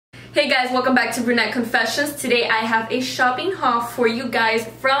Hey guys, welcome back to Brunette Confessions. Today I have a shopping haul for you guys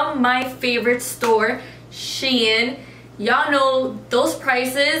from my favorite store, Shein. Y'all know those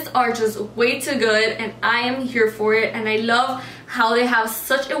prices are just way too good and I am here for it, and I love how they have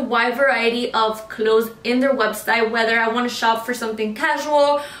such a wide variety of clothes in their website. Whether I want to shop for something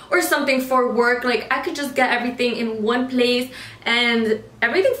casual or something for work, like I could just get everything in one place, and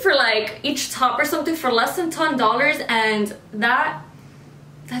everything for like each top or something for less than $10, and that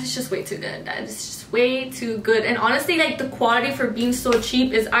is just way too good. That is just way too good. And honestly, like the quality for being so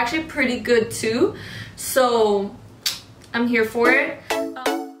cheap is actually pretty good too, so I'm here for it.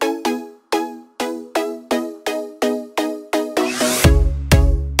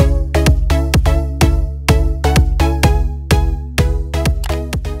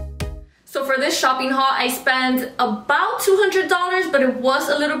 So for this shopping haul, I spent about $200, but it was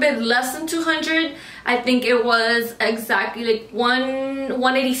a little bit less than $200. I think it was exactly like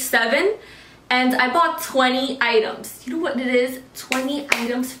 $187, and I bought 20 items. You know what it is? 20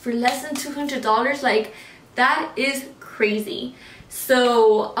 items for less than $200. Like, that is crazy.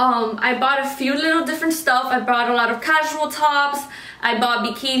 So I bought a few little different stuff. I bought a lot of casual tops. I bought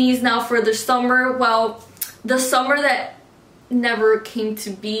bikinis now for the summer. Well, the summer that never came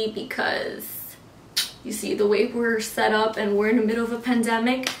to be, because you see the way we're set up and we're in the middle of a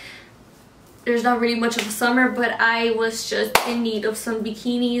pandemic, there's not really much of a summer. But I was just in need of some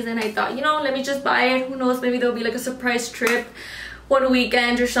bikinis, and I thought, you know, let me just buy it. Who knows, maybe there'll be like a surprise trip one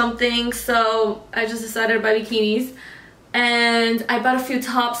weekend or something. So I just decided to buy bikinis, and I bought a few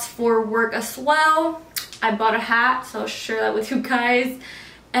tops for work as well. I bought a hat, so I'll share that with you guys.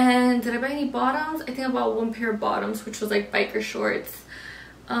 And did I buy any bottoms? I think I bought one pair of bottoms, which was like biker shorts.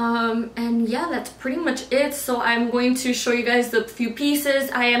 And yeah, that's pretty much it. So I'm going to show you guys the few pieces.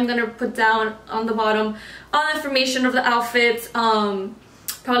 I am gonna put down on the bottom all the information of the outfits.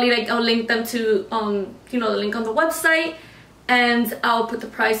 Probably like I'll link them to you know, the link on the website, and I'll put the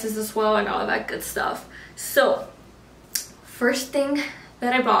prices as well and all of that good stuff. So first thing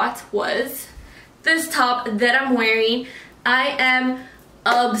that I bought was this top that I'm wearing. I am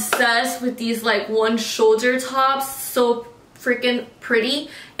obsessed with these like one shoulder tops. So freaking pretty,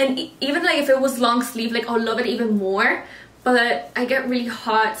 and even like if it was long sleeve, like I'll love it even more. But I get really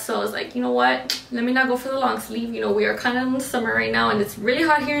hot, so I was like, you know what, let me not go for the long sleeve. You know, we are kind of in the summer right now and it's really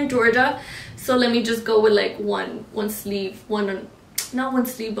hot here in Georgia, so let me just go with like one sleeve, not one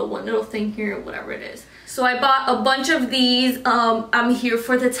sleeve, but one little thing here, whatever it is. So I bought a bunch of these. I'm here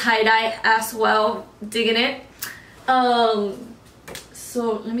for the tie-dye as well, digging it.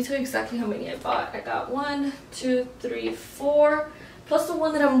 So let me tell you exactly how many I bought. I got 1, 2, 3, 4, plus the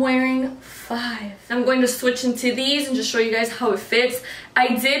one that I'm wearing, 5. I'm going to switch into these and just show you guys how it fits.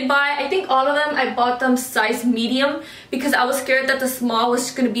 I did buy, I think all of them, I bought them size medium because I was scared that the small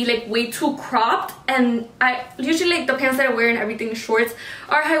was going to be like way too cropped. And I usually, like the pants that I wear and everything, shorts,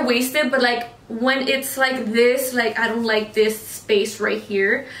 are high-waisted, but like when it's like this, like I don't like this space right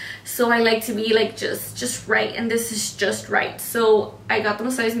here, so I like to be like just right, and this is just right. So I got them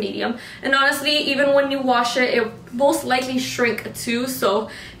a size medium, and honestly, even when you wash it, it most likely shrink too. So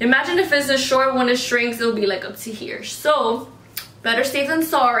imagine if it's a short, when it shrinks, it'll be like up to here. So better safe than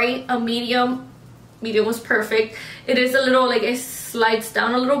sorry. A medium was perfect. It is a little like, it slides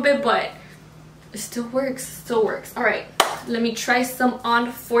down a little bit, but it still works. All right, let me try some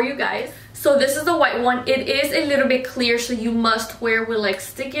on for you guys. So this is the white one. It is a little bit clear, so you must wear with like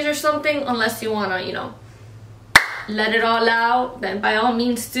stickies or something, unless you wanna, you know, let it all out, then by all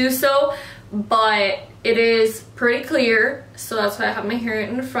means do so. But it is pretty clear, so that's why I have my hair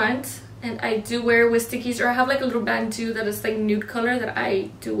in the front. And I do wear with stickies, or I have like a little bandeau that is like nude color that I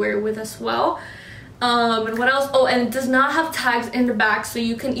do wear with as well. And what else? Oh, and it does not have tags in the back, so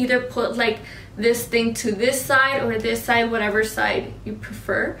you can either put like this thing to this side or this side, whatever side you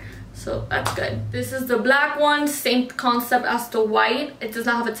prefer. So that's good. This is the black one, same concept as the white. It does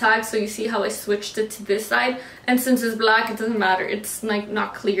not have a tag, so you see how I switched it to this side. And since it's black, it doesn't matter. It's like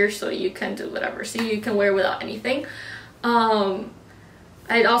not clear, so you can do whatever. So you can wear without anything.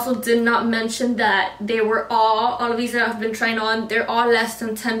 I also did not mention that they were all of these that I've been trying on, they're all less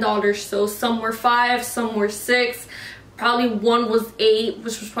than $10. So some were 5, some were 6. Probably one was 8,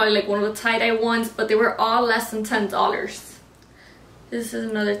 which was probably like one of the tie-dye ones, but they were all less than $10. This is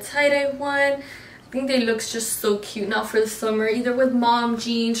another tie-dye one. I think they look just so cute now for the summer, either with mom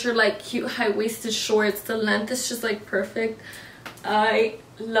jeans or like cute high-waisted shorts. The length is just like perfect. I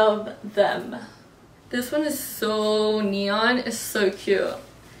love them. This one is so neon. It's so cute,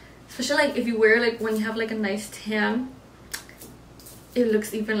 especially like if you wear like when you have like a nice tan, it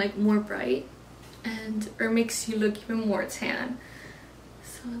looks even like more bright, and or makes you look even more tan.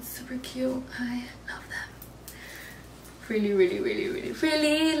 So it's super cute. I love them. Really, really, really, really,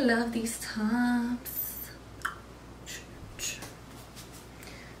 really love these tops.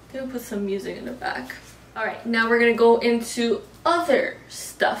 Gonna put some music in the back. All right, now we're gonna go into other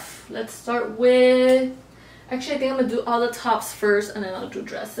stuff. Let's start with, actually I think I'm gonna do all the tops first and then I'll do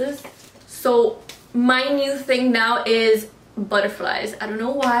dresses. So my new thing now is butterflies. I don't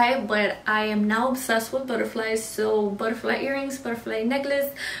know why, but I am now obsessed with butterflies. So butterfly earrings, butterfly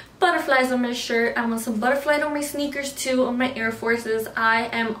necklace, butterflies on my shirt. I want some butterflies on my sneakers too, on my Air Forces. I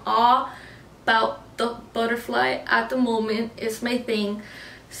am all about the butterfly at the moment. It's my thing.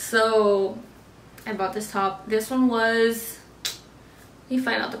 So I bought this top. This one was, let me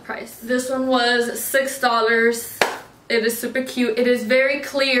find out the price. This one was $6. It is super cute. It is very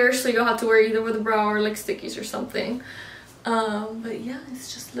clear, so you'll have to wear either with a bra or like stickies or something. But yeah,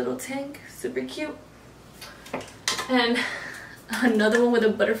 it's just a little tank, super cute. And another one with a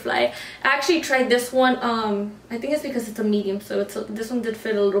butterfly. I actually tried this one. I think it's because it's a medium, so this one did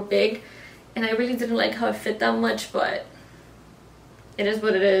fit a little big, and I really didn't like how it fit that much, but it is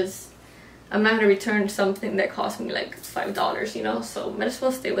what it is. I'm not gonna return something that cost me like $5, you know, so might as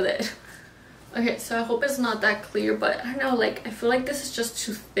well stay with it. Okay, so I hope it's not that clear, but I don't know, like I feel like this is just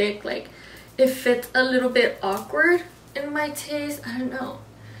too thick. Like it fits a little bit awkward in my taste. I don't know,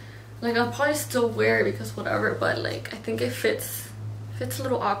 like I'll probably still wear it because whatever, but like I think it fits a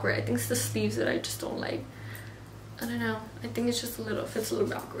little awkward. I think it's the sleeves that I just don't like. I don't know, I think it's just fits a little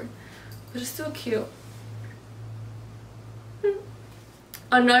bit awkward, but it's still cute.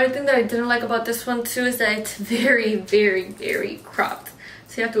 Another thing that I didn't like about this one too is that it's very, very, very cropped.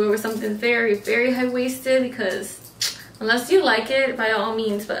 So you have to wear with something very, very high-waisted, because unless you like it, by all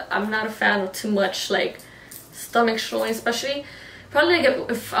means, but I'm not a fan of too much like stomach showing, especially probably like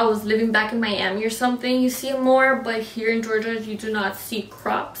if I was living back in Miami or something, you see it more, but here in Georgia you do not see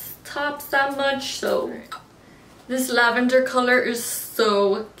crop tops that much. So this lavender color is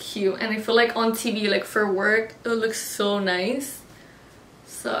so cute, and I feel like on TV, like for work, it looks so nice.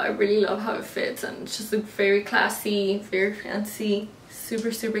 So I really love how it fits, and it's just like very classy, very fancy,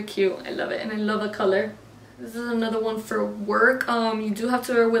 super, super cute. I love it, and I love the color. This is another one for work. You do have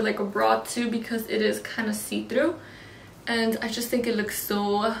to wear with like a bra too, because it is kind of see-through, and I just think it looks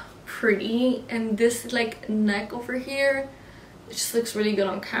so pretty. And this like neck over here, it just looks really good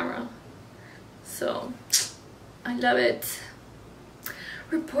on camera. So I love it.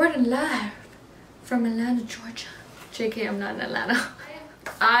 Reporting live from Atlanta, Georgia. JK, I'm not in Atlanta.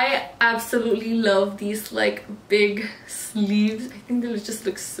 I absolutely love these like big sleeves. I think they just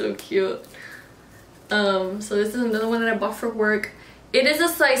look so cute. So this is another one that I bought for work. It is a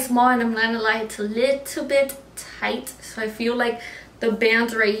size small, and I'm not gonna lie, it's a little bit tight. So I feel like the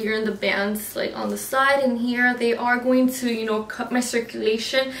bands right here and the bands like on the side and here, they are going to, you know, cut my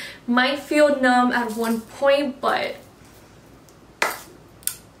circulation. Might feel numb at one point, but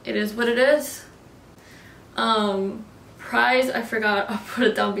it is what it is. Price, I forgot, I'll put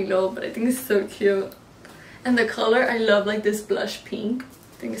it down below, but I think it's so cute. And the color, I love like this blush pink.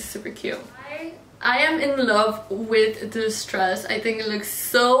 I think it's super cute. I am in love with this dress. I think it looks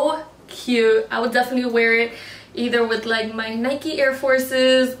so cute. I would definitely wear it either with like my Nike Air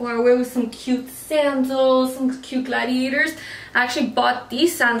Forces, or wear with some cute sandals, some cute gladiators. I actually bought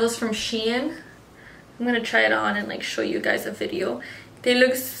these sandals from Shein. I'm gonna try it on and like show you guys a video. They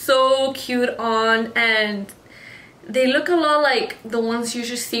look so cute on, and they look a lot like the ones you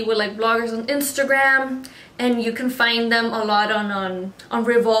should see with like bloggers on Instagram, and you can find them a lot on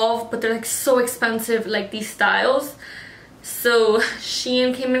Revolve, but they're like so expensive, like these styles. So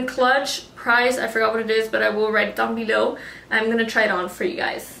Shein came in clutch. Price, I forgot what it is, but I will write it down below. I'm gonna try it on for you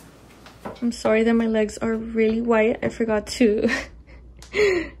guys. I'm sorry that my legs are really white. I forgot to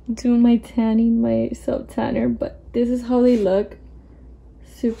do my tanning, my self tanner, but this is how they look.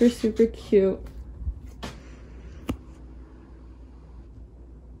 Super, super cute.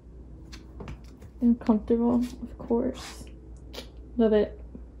 And comfortable, of course. Love it.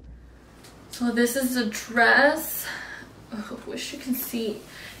 So this is the dress. Oh, I wish you can see.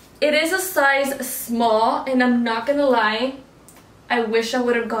 It is a size small, and I'm not gonna lie, I wish I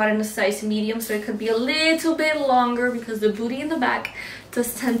would have gotten a size medium so it could be a little bit longer, because the booty in the back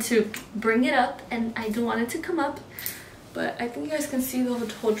does tend to bring it up, and I don't want it to come up. But I think you guys can see the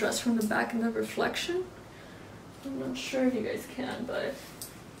whole dress from the back in the reflection. I'm not sure if you guys can, but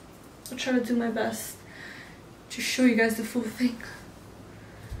I'll try to do my best to show you guys the full thing.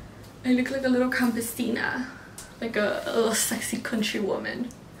 I look like a little campesina, like a little sexy country woman.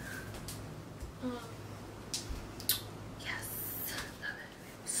 Yes, love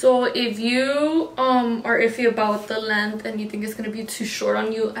it. So if you are iffy about the length and you think it's gonna be too short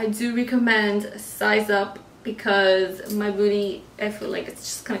on you, I do recommend size up, because my booty, I feel like it's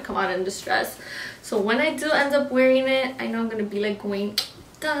just gonna come out in distress. So when I do end up wearing it, I know I'm gonna be like going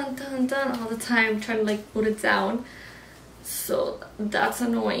dun dun dun all the time, trying to like put it down. So that's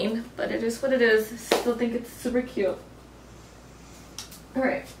annoying, but it is what it is. I still think it's super cute. All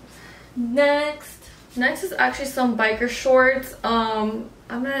right, next is actually some biker shorts.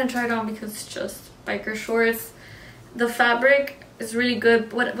 I'm not gonna try it on because it's just biker shorts. The fabric is really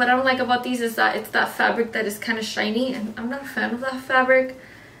good. What I don't like about these is that it's that fabric that is kind of shiny, and I'm not a fan of that fabric.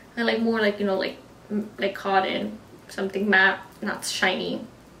 I like more like, you know, like cotton, something matte, not shiny.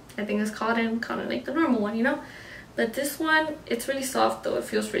 I think it's cotton like the normal one, you know. But this one, it's really soft though. It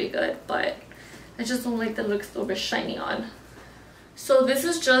feels really good, but I just don't like that it looks a little bit shiny on. So this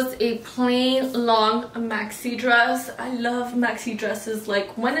is just a plain long maxi dress. I love maxi dresses.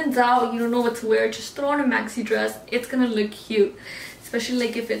 Like when in doubt, you don't know what to wear, just throw on a maxi dress. It's gonna look cute, especially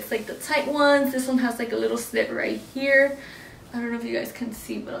like if it's like the tight ones. This one has like a little slit right here. I don't know if you guys can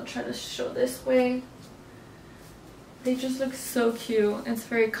see, but I'll try to show this way. They just look so cute. It's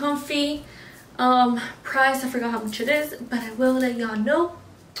very comfy. Price, I forgot how much it is, but I will let y'all know.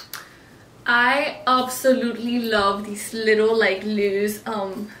 I absolutely love these little like loose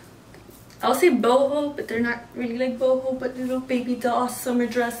I'll say boho, but they're not really like boho, but little baby doll summer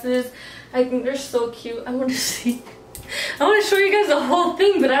dresses. I think they're so cute. I want to show you guys the whole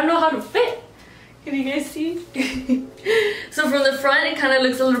thing, but I don't know how to fit. Can you guys see? So from the front it kind of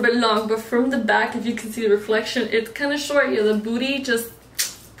looks a little bit long, but from the back, if you can see the reflection, it's kind of short. Yeah, the booty just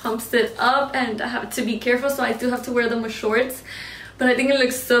pumps it up, and I have to be careful, so I do have to wear them with shorts. But I think it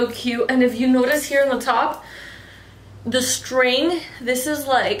looks so cute. And if you notice here on the top, the string, this is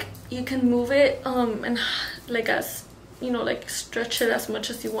like, you can move it and like, as you know, like stretch it as much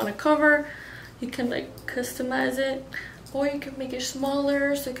as you want to cover. You can like customize it, or you can make it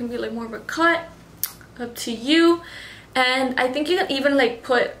smaller so it can be like more of a cut, up to you. And I think you can even like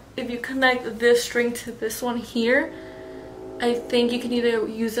put, if you connect this string to this one here, I think you can either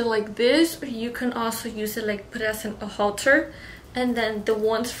use it like this, or you can also use it like put it as a halter. And then the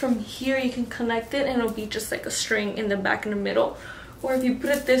ones from here, you can connect it and it'll be just like a string in the back in the middle. Or if you put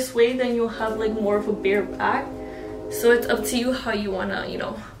it this way, then you'll have like more of a bare back. So it's up to you how you wanna, you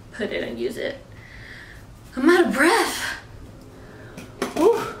know, put it and use it. I'm out of breath.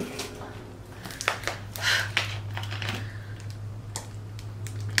 Ooh.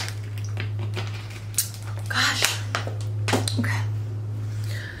 Gosh. Okay.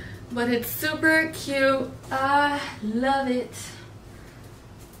 But it's super cute. I love it.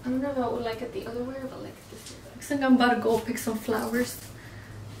 I don't know if I would like it the other way, but like this. I think I'm about to go pick some flowers.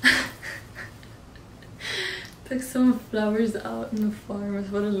 Pick some flowers out in the farm is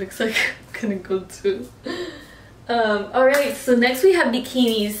what it looks like. I'm gonna go to. Alright, so next we have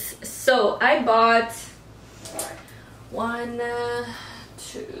bikinis. So I bought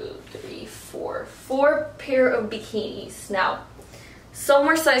 4 pair of bikinis. Now, some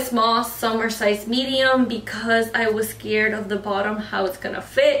were size small, some were size medium, because I was scared of the bottom, how it's gonna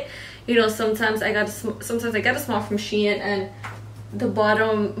fit. You know, sometimes I got a small from Shein, and the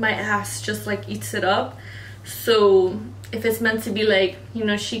bottom, my ass just like eats it up. So if it's meant to be like, you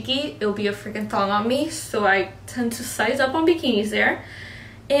know, chic-y, it'll be a freaking thong on me. So I tend to size up on bikinis there.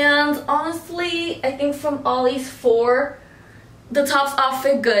 And honestly, I think from all these 4, the tops all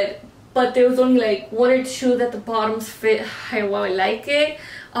fit good, but there was only like 1 or 2 that the bottoms fit how I like it.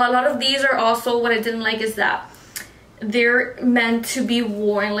 A lot of these are also, what I didn't like is that they're meant to be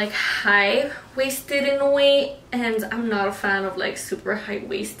worn like high-waisted in a way, and I'm not a fan of like super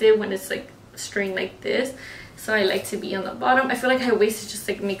high-waisted when it's like string like this. So I like to be on the bottom. I feel like high-waisted just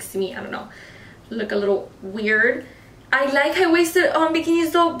like makes me, I don't know, look a little weird. I like high-waisted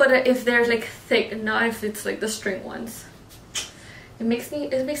bikinis though, but if they're like thick, not if it's like the string ones. It makes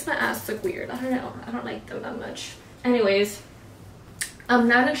my ass look weird. I don't know. I don't like them that much. Anyways, I'm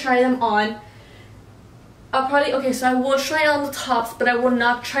not gonna try them on. I'll probably, okay, so I will try on the tops, but I will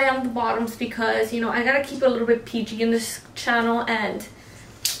not try on the bottoms, because, you know, I gotta keep it a little bit PG in this channel, and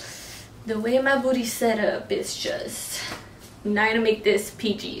the way my booty's set up is just not gonna make this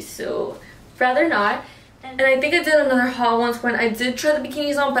PG, so rather not. And I think I did another haul once when I did try the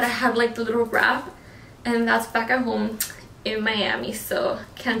bikinis on, but I had like the little wrap, and that's back at home in Miami, so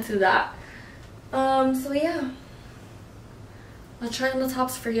can't do that. So yeah, I'll try on the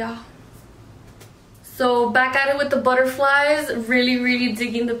tops for y'all. So back at it with the butterflies, really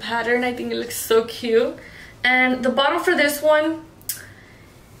digging the pattern. I think it looks so cute. And the bottom for this one,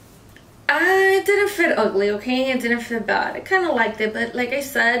 I didn't fit ugly, okay? It didn't fit bad. I kind of liked it, but like I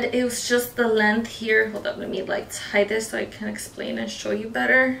said, it was just the length here. Hold up, let me like tie this so I can explain and show you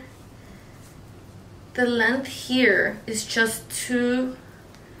better. The length here is just too,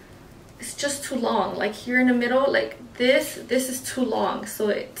 it's just too long. Like here in the middle, like this is too long, so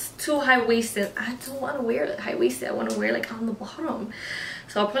it's too high-waisted. I don't want to wear it high-waisted. I want to wear like on the bottom.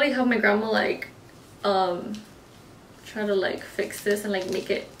 So I'll probably have my grandma like try to like fix this and like make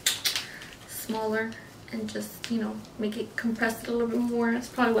it smaller and just, you know, make it compress it a little bit more. That's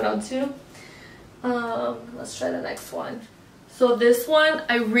probably what I'll do. Let's try the next one. So this one,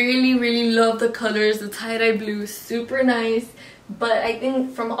 I really love the colors. The tie-dye blue, super nice. But I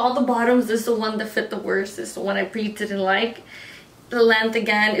think from all the bottoms, this is the one that fit the worst. This is the one I really didn't like. The length,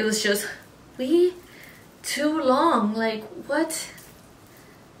 again, it was just way too long. Like, what?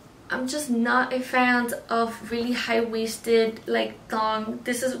 I'm just not a fan of really high-waisted like thong.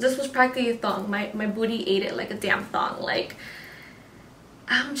 This was practically a thong. My booty ate it like a damn thong. Like,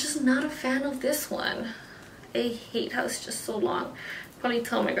 I'm just not a fan of this one. I hate how it's just so long. Probably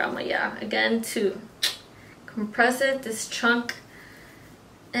tell my grandma, yeah, again, to compress it, this chunk.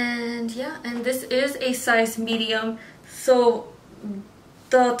 And yeah, and this is a size medium. So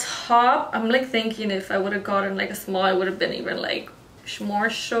the top, I'm like thinking if I would have gotten like a small, it would have been even like more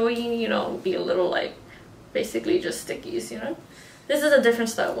showy, you know, be a little like basically just stickies, you know. This is a different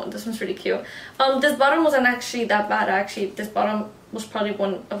style one. This one's really cute. This bottom wasn't actually that bad. Actually, this bottom was probably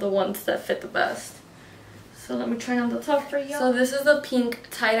one of the ones that fit the best. So let me try on the top for you. So this is the pink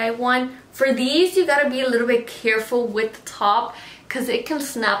tie-dye one. For these, you gotta be a little bit careful with the top because it can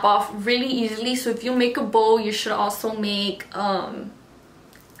snap off really easily. So if you make a bow, you should also make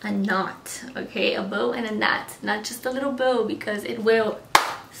a knot, okay? A bow and a knot, not just a little bow, because it will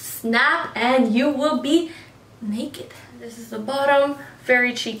snap and you will be naked. This is the bottom,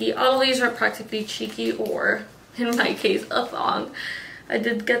 very cheeky. All of these are practically cheeky, or in my case, a thong. I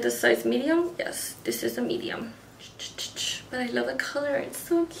did get the size medium. Yes, this is a medium. But I love the color, it's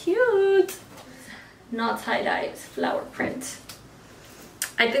so cute. Not tie-dye, it's flower print.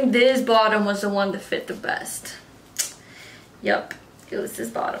 I think this bottom was the one that fit the best. Yup, it was this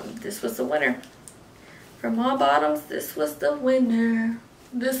bottom. This was the winner. From all bottoms, this was the winner.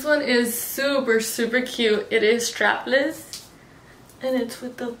 This one is super cute. It is strapless and it's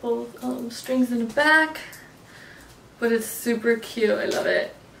with the both strings in the back. But it's super cute. I love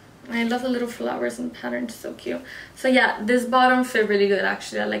it. I love the little flowers and patterns. So cute. So yeah, this bottom fit really good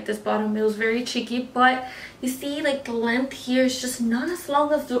actually. I like this bottom. It was very cheeky, but you see like the length here is just not as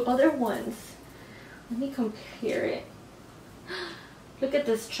long as the other ones. Let me compare it. Look at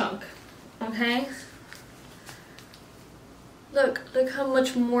this chunk. Okay, look how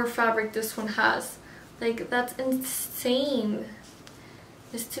much more fabric this one has. Like, that's insane.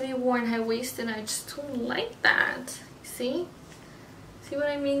 It's to be worn high-waisted and I just don't like that. See what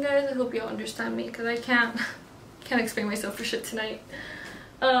I mean, guys? I hope y'all understand me, because I can't explain myself for shit tonight.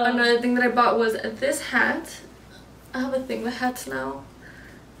 Another thing that I bought was this hat. I have a thing with hats now.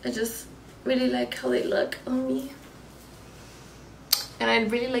 I just really like how they look on me, and I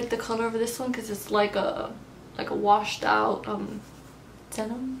really like the color of this one because it's like a washed out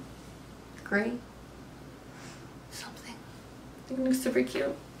denim gray something. I think it looks super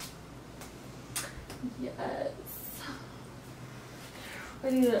cute. Yes,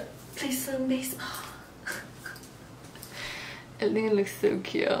 ready to play some baseball. I think it looks so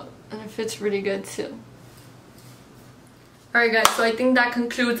cute and it fits really good too. Alright guys, so I think that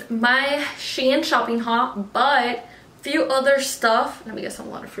concludes my Shein shopping haul, but few other stuff. Let me get some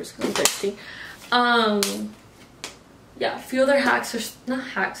water first because I'm thirsty. Yeah, a few other hacks, or not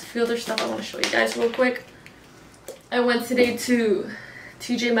hacks, a few other stuff I want to show you guys real quick. I went today to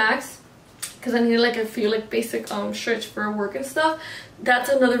TJ Maxx because I needed like a few like basic shirts for work and stuff. That's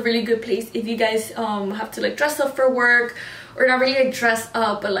another really good place if you guys have to like dress up for work, or not really like dress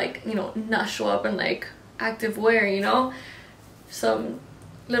up but like, you know, not show up in like active wear, you know, some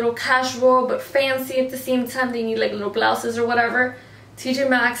little casual but fancy at the same time. They need like little blouses or whatever. TJ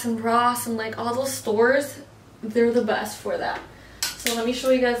Maxx and Ross and like all those stores, they're the best for that. So let me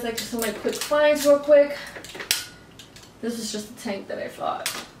show you guys like some of my quick finds real quick. This is just a tank that I bought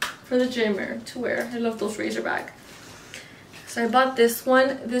for the gym or to wear. I love those Razorback. So I bought this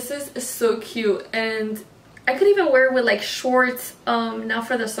one. This is so cute, and I could even wear it with like shorts now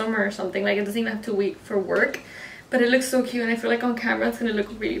for the summer or something. Like, it doesn't even have to wait for work, but it looks so cute, and I feel like on camera it's gonna look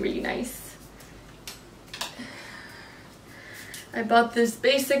really nice. I bought this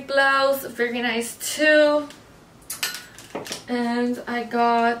basic blouse, very nice too. And I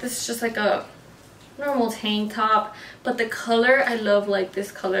got this is just like a normal tank top, but the color, I love like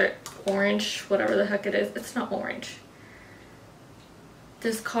this color. orange, whatever the heck it is. It's not orange.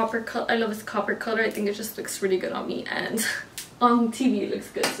 This copper color, I love this copper color. I think it just looks really good on me, and on TV it looks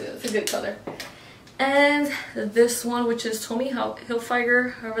good too. It's a good color. And this one, which is Tommy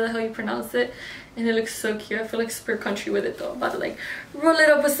Hilfiger, however the hell you pronounce it, and it looks so cute. I feel like super country with it though. I'm about to like roll it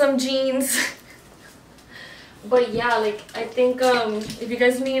up with some jeans. But yeah, like I think if you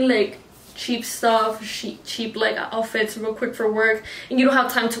guys need like cheap stuff, cheap like outfits real quick for work, and you don't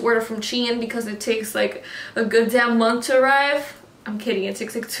have time to order from Shein because it takes like a good damn month to arrive. I'm kidding, it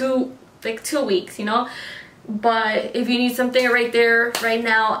takes like two weeks, you know. But if you need something right there, right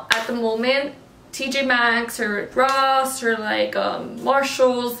now, at the moment, TJ Maxx or Ross or like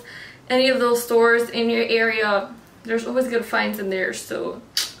Marshalls, any of those stores in your area, there's always good finds in there. So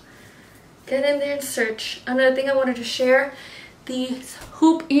get in there and search. Another thing I wanted to share, these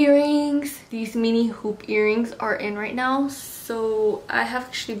hoop earrings, these mini hoop earrings are in right now. So I have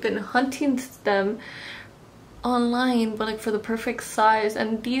actually been hunting them online, but like for the perfect size,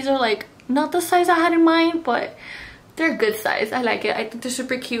 and these are like not the size I had in mind, but they're a good size. I like it. I think they're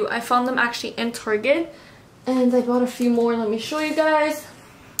super cute. I found them actually in Target, and I bought a few more. Let me show you guys.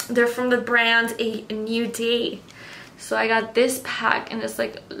 They're from the brand A New Day. So I got this pack, and it's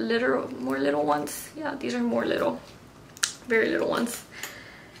like more little ones. Yeah, these are more little, very little ones.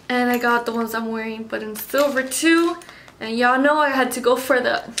 And I got the ones I'm wearing, but in silver too. And y'all know I had to go for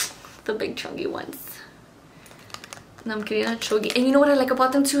the big chunky ones. And I'm kidding, not chunky. And you know what I like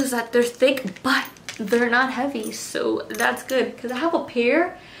about them too is that they're thick, but they're not heavy. So that's good, because I have a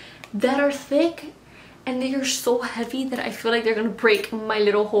pair that are thick and they are so heavy that I feel like they're gonna break my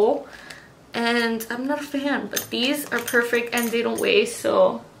little hole, and I'm not a fan. But these are perfect and they don't weigh,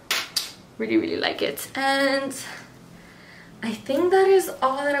 so really like it. And I think that is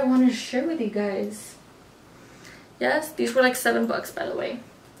all that I want to share with you guys. Yes, these were like $7 by the way,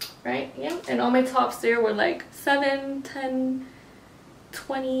 right? Yeah. And all my tops there were like 7, 10,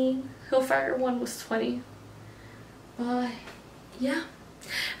 20. Hilfiger one was 20. Yeah,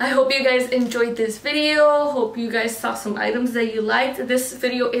 I hope you guys enjoyed this video. Hope you guys saw some items that you liked. This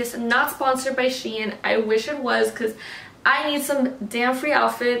video is not sponsored by Shein. I wish it was, because I need some damn free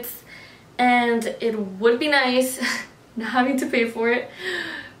outfits, and it would be nice not having to pay for it,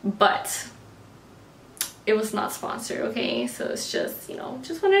 but it was not sponsored, okay? So it's just, you know,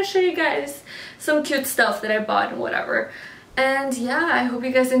 just wanted to show you guys some cute stuff that I bought and whatever. And yeah, I hope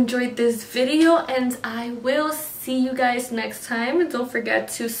you guys enjoyed this video, and I will see you guys next time. Don't forget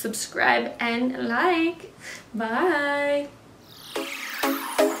to subscribe and like. Bye.